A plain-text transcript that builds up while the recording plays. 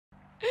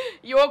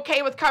You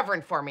okay with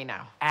covering for me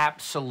now?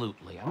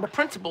 Absolutely. I'm the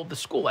principal of the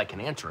school. I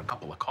can answer a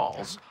couple of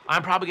calls.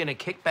 I'm probably gonna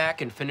kick back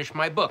and finish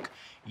my book,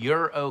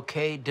 You're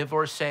Okay,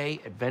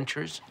 Divorcee,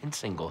 Adventures in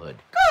Singlehood.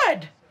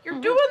 Good.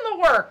 You're doing the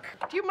work.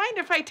 Do you mind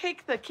if I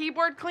take the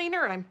keyboard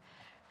cleaner? I'm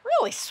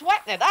really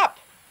sweating it up.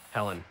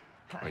 Helen,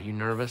 are you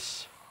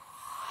nervous?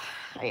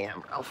 I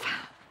am, Ralph.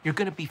 You're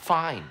gonna be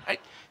fine.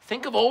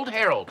 Think of old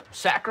Harold,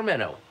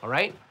 Sacramento, all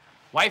right?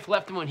 Wife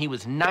left him when he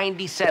was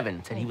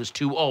 97, said he was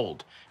too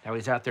old. Now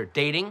he's out there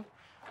dating,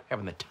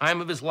 having the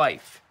time of his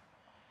life.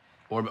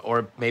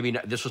 Or maybe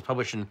not, this was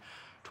published in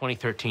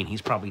 2013.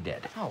 He's probably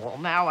dead. Oh, well,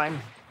 now I'm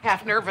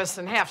half nervous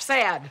and half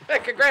sad.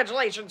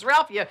 Congratulations,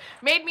 Ralph. You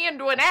made me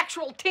into an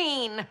actual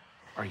teen.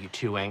 Are you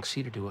too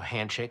angsty to do a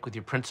handshake with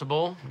your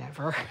principal?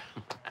 Never.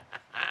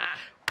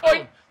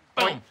 Boing,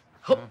 boing.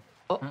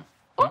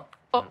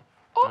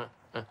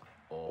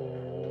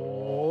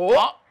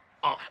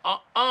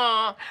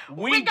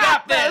 We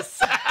got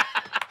this.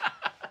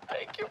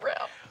 Thank you,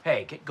 Ralph.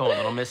 Hey, get going,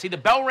 little missy. The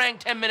bell rang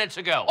 10 minutes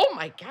ago. Oh,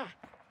 my God.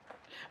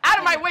 Out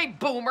of my way,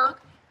 boomer.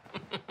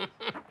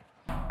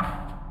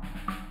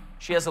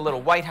 She has a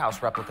little White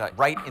House replica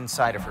right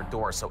inside of her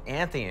door, so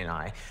Anthony and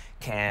I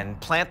can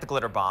plant the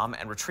glitter bomb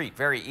and retreat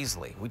very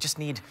easily. We just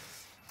need,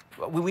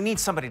 we need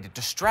somebody to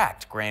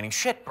distract Granny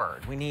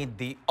Shitbird. We need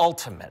the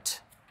ultimate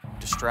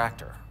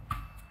distractor.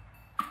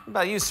 What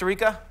about you,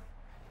 Sarika?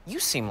 You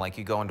seem like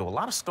you go into a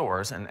lot of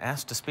stores and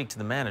ask to speak to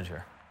the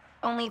manager.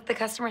 Only the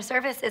customer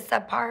service is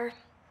subpar.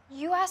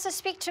 You asked to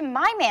speak to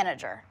my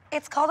manager.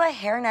 It's called a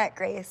hairnet,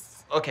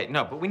 Grace. Okay,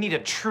 no, but we need a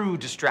true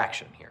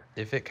distraction here.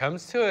 If it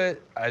comes to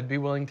it, I'd be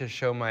willing to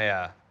show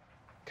my,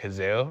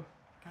 kazoo.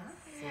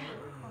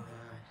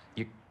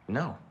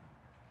 No,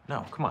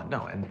 come on,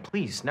 no, and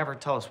please never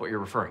tell us what you're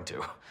referring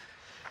to.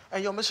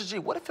 Hey, yo, Mr. G,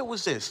 what if it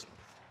was this?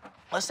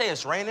 Let's say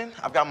it's raining,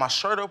 I've got my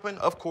shirt open,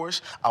 of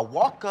course. I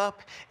walk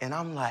up and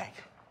I'm like,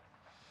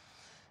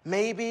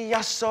 maybe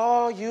I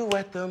saw you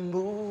at the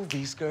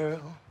movies,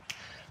 girl.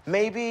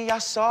 Maybe I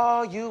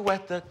saw you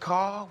at the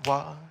car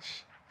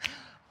wash.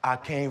 I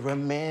can't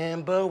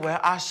remember where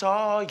I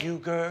saw you,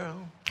 girl,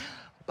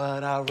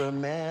 but I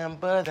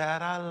remember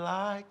that I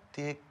liked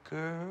it,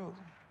 girl.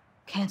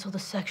 Cancel the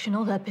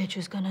sectional. That bitch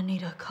is gonna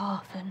need a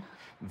coffin.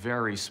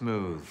 Very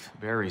smooth,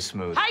 very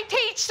smooth. Hi,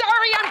 Teach.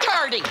 Sorry I'm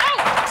tardy.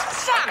 Oh,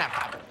 son of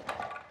a...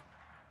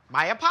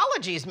 My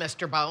apologies,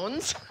 Mr.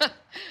 Bones.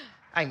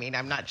 I mean,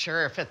 I'm not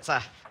sure if it's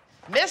a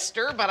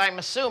mister, but I'm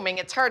assuming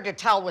it's hard to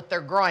tell with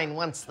their groin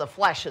once the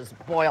flesh is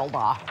boiled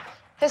off.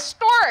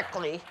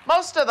 Historically,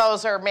 most of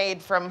those are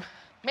made from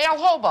male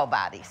hobo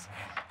bodies.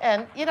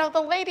 And, you know,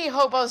 the lady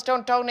hobos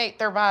don't donate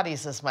their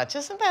bodies as much.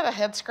 Isn't that a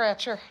head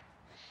scratcher?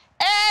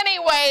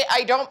 Anyway,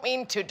 I don't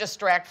mean to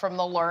distract from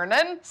the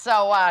learning,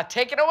 so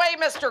take it away,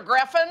 Mr.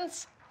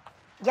 Griffins.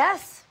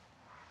 Yes.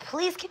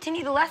 Please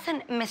continue the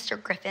lesson,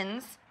 Mr.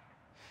 Griffins.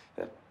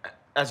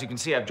 As you can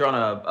see, I've drawn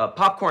a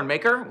popcorn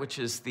maker, which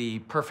is the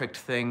perfect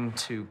thing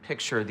to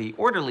picture the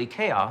orderly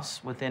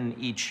chaos within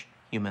each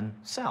human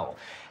cell.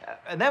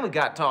 And then we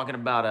got talking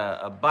about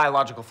a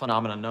biological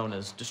phenomenon known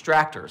as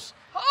distractors.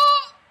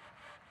 Oh!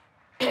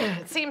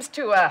 It seems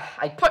to,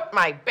 I put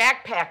my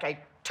backpack, I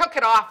took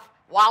it off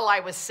while I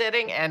was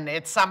sitting, and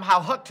it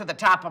somehow hooked to the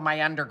top of my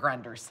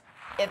undergrunders.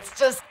 It's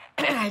just,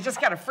 I just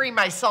gotta free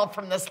myself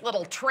from this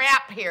little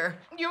trap here.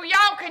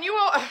 Yow, can you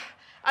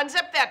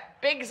unzip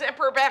that big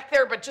zipper back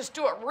there, but just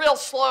do it real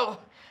slow.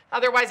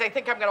 Otherwise, I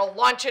think I'm gonna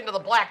launch into the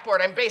blackboard.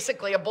 I'm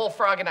basically a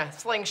bullfrog in a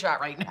slingshot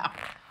right now.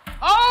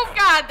 Oh,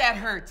 God, that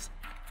hurts.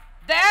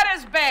 That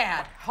is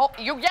bad.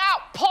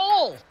 Yow,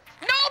 pull.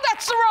 No,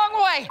 that's the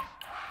wrong way.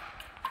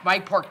 My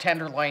pork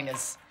tenderloin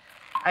is,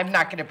 I'm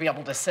not gonna be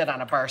able to sit on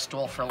a bar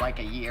stool for like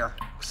a year.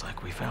 Looks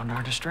like we found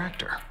our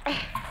distractor.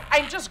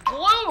 I'm just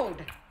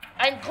glued.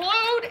 I'm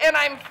glued and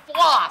I'm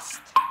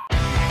flossed.